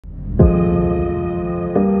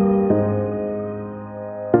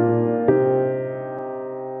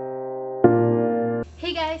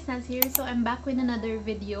Naz here. So I'm back with another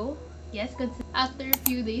video. Yes, after a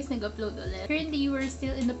few days, nag-upload ulit. Currently, we're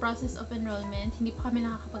still in the process of enrollment. Hindi pa kami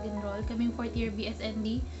nakakapag-enroll. Kaming 4th year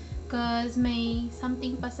BSND. Cause may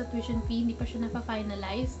something pa sa tuition fee, hindi pa siya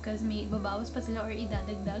napa-finalize. Cause may ibabawas pa sila or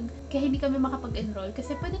idadagdag. Kaya hindi kami makapag-enroll.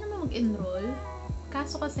 Kasi pwede naman mag-enroll.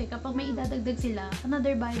 Kaso kasi, kapag may idadagdag sila,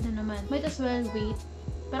 another bayad na naman. Might as well wait.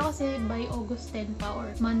 Pero kasi by August 10 pa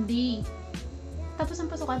or Monday. Tapos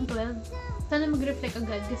ang pasukan 12. Sana mag-reflect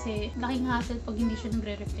agad kasi laking hassle pag hindi siya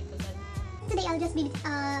nagre-reflect agad. Today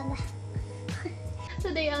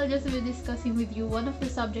I'll just be discussing with you one of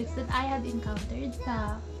the subjects that I had encountered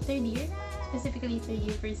sa 3rd year, specifically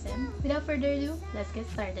 3rd year first sem. Without further ado, let's get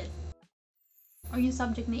started. Or yung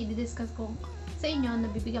subject na i-discuss ko sa inyo,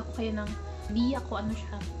 nabibigyan ko kayo ng idea ko ano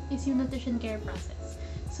siya, is yung nutrition care process.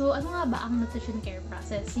 So, ano nga ba ang nutrition care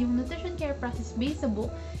process? Yung nutrition care process based sa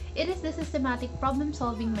book, it is the systematic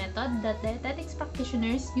problem-solving method that dietetics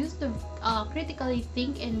practitioners use to critically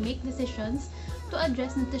think and make decisions to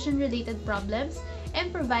address nutrition-related problems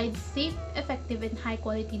and provide safe, effective, and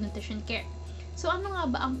high-quality nutrition care. So, ano nga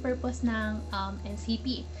ba ang purpose ng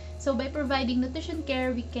NCP? So, by providing nutrition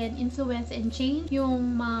care, we can influence and change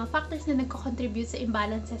yung mga factors na nagko-contribute sa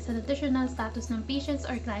imbalances sa nutritional status ng patients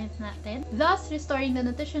or clients natin, thus restoring the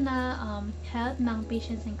nutritional health ng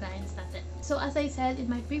patients and clients natin. So, as I said in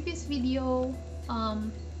my previous video,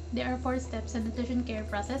 there are 4 steps sa nutrition care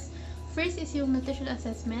process. First is yung nutrition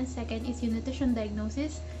assessment, second is yung nutrition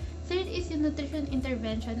diagnosis, third is yung nutrition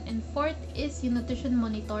intervention, and fourth is yung nutrition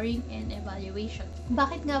monitoring and evaluation.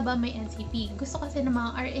 Bakit nga ba may NCP? Gusto kasi ng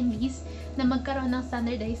mga R&Ds na magkaroon ng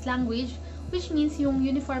standardized language, which means yung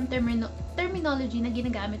uniform terminology na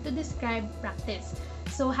ginagamit to describe practice.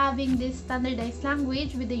 So having this standardized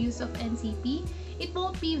language with the use of NCP, it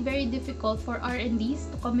won't be very difficult for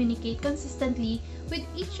R&Ds to communicate consistently with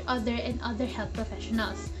each other and other health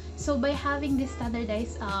professionals. So, by having this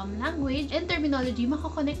standardized language and terminology,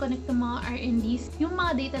 makakonect-connect ng mga R&Ds yung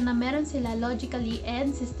mga data na meron sila logically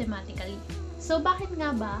and systematically. So, bakit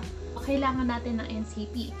nga ba kailangan natin ng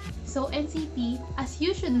NCP? So, NCP, as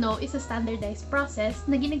you should know, is a standardized process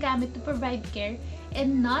na ginagamit to provide care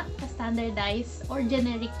and not a standardized or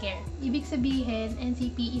generic care. Ibig sabihin,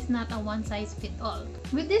 NCP is not a one-size-fits-all.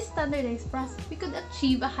 With this standardized process, we could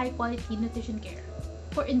achieve a high-quality nutrition care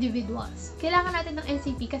for individuals. Kailangan natin ng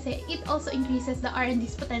NCP kasi it also increases the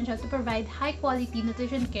R&D's potential to provide high-quality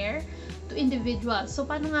nutrition care to individuals. So,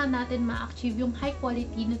 paano nga natin ma-achieve yung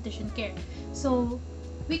high-quality nutrition care? So,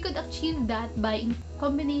 we could achieve that by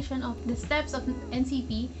combination of the steps of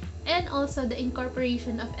NCP and also the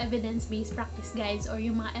incorporation of evidence-based practice guides or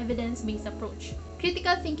yung mga evidence-based approach.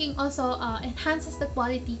 Critical thinking also enhances the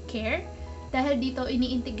quality care dahil dito,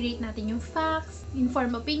 ini-integrate natin yung facts,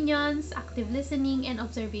 informed opinions, active listening, and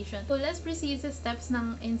observation. So, let's proceed sa steps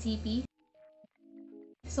ng NCP.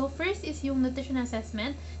 So, first is yung nutrition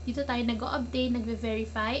assessment. Dito tayo nag-o-obtain,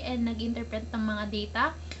 nag-verify, and nag-interpret ng mga data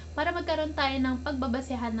para magkaroon tayo ng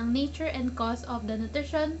pagbabasehan ng nature and cause of the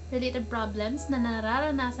nutrition-related problems na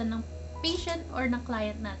nararanasan ng patient or ng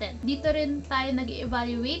client natin. Dito rin tayo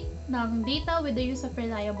nag-evaluate ng data with the use of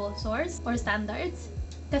reliable source or standards.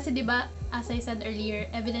 Kasi diba, as I said earlier,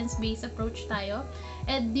 evidence-based approach tayo.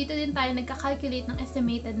 And dito din tayo nagka-calculate ng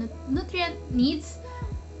estimated nutrient needs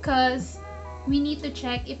because we need to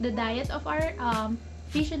check if the diet of our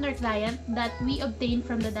patient or client that we obtain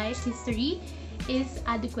from the diet history is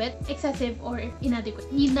adequate, excessive, or inadequate.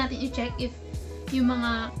 Need natin i-check if yung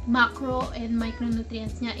mga macro and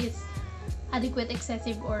micronutrients niya is adequate,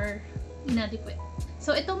 excessive, or inadequate.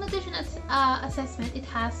 So, itong nutrition assessment, it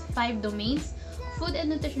has 5 domains: food and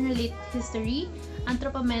nutrition-related history,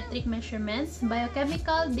 anthropometric measurements,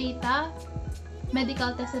 biochemical data, medical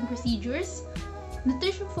tests and procedures,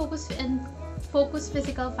 nutrition-focused and focused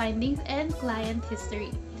physical findings, and client history.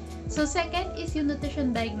 So, second is yung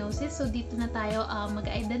nutrition diagnosis. So, dito na tayo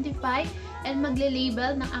mag-identify and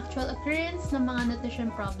magle-label ng actual occurrence ng mga nutrition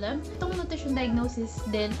problem. Itong nutrition diagnosis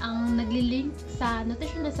din ang nagli-link sa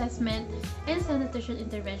nutrition assessment and sa nutrition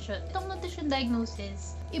intervention. Itong nutrition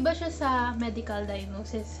diagnosis, iba siya sa medical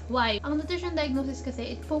diagnosis. Why? Ang nutrition diagnosis kasi,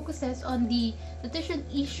 it focuses on the nutrition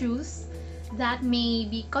issues that may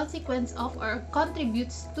be consequence of or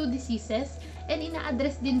contributes to diseases, and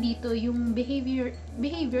ina-address din dito yung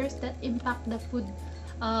behaviors that impact the food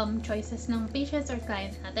choices ng patients or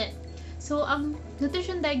clients natin. So, ang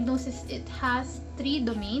nutrition diagnosis, it has 3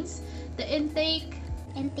 domains: the intake,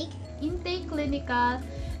 clinical,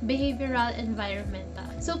 behavioral,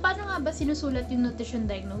 environmental. So, paano nga ba sinusulat yung nutrition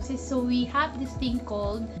diagnosis? So, we have this thing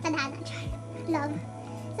called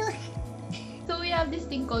So we have this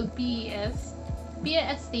thing called PES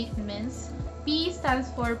statements, P stands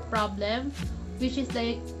for problem, which is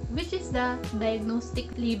the diagnostic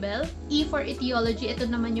label. E for etiology, ito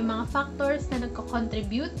naman yung mga factors na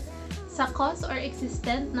nagko-contribute sa cause or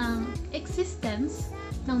existence ng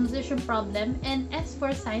nutrition problem. And S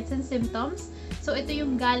for signs and symptoms. So ito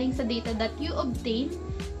yung galing sa data that you obtain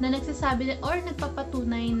na nagsasabi or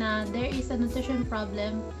nagpapatunay na there is a nutrition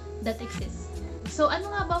problem that exists. So,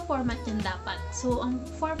 ano nga ba format niyan dapat? So, ang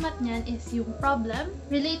format niyan is yung problem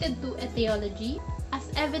related to etiology as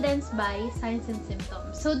evidenced by signs and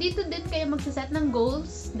symptoms. So, dito din kayo magsaset ng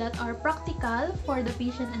goals that are practical for the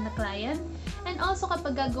patient and the client. And also,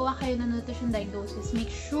 kapag gagawa kayo ng nutrition diagnosis,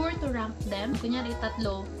 make sure to rank them. Kunyari,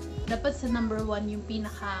 tatlo, dapat sa number 1 yung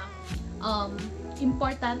pinaka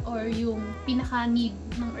important or yung pinaka need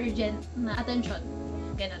ng urgent na attention.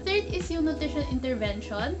 Ganun. Third is yung nutrition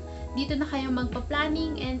intervention. Dito na kayo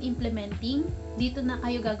magpa-planning and implementing. Dito na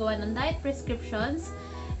kayo gagawa ng diet prescriptions.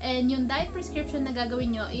 And yung diet prescription na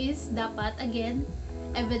gagawin nyo is dapat, again,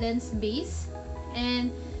 evidence-based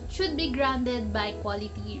and should be grounded by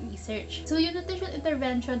quality research. So, yung nutrition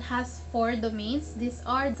intervention has 4 domains. These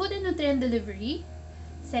are food and nutrient delivery.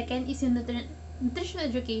 Second is yung nutrition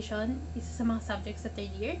education, isa sa mga subjects sa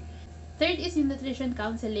 3rd year. Third is yung nutrition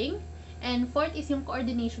counseling. And fourth is yung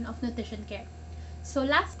coordination of nutrition care. So,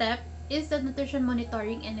 last step is the nutrition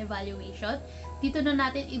monitoring and evaluation. Dito na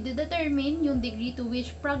natin i-determine yung degree to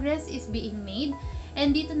which progress is being made.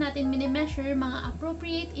 And dito natin mini-measure mga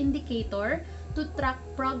appropriate indicator to track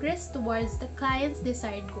progress towards the client's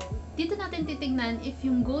desired goal. Dito natin titignan if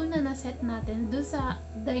yung goal na naset natin doon sa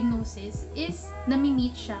diagnosis is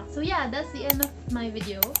nami-meet siya. So yeah, that's the end of my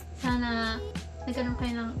video. Sana nagkaroon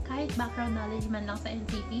kayo ng kahit background knowledge man lang sa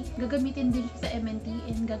NCP. Gagamitin din siya sa MNT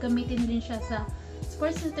and gagamitin din siya sa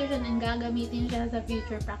sports nutrition and gagamitin siya sa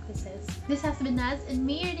future practices. This has been Naz and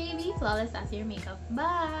may your day be flawless as your makeup.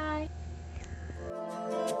 Bye!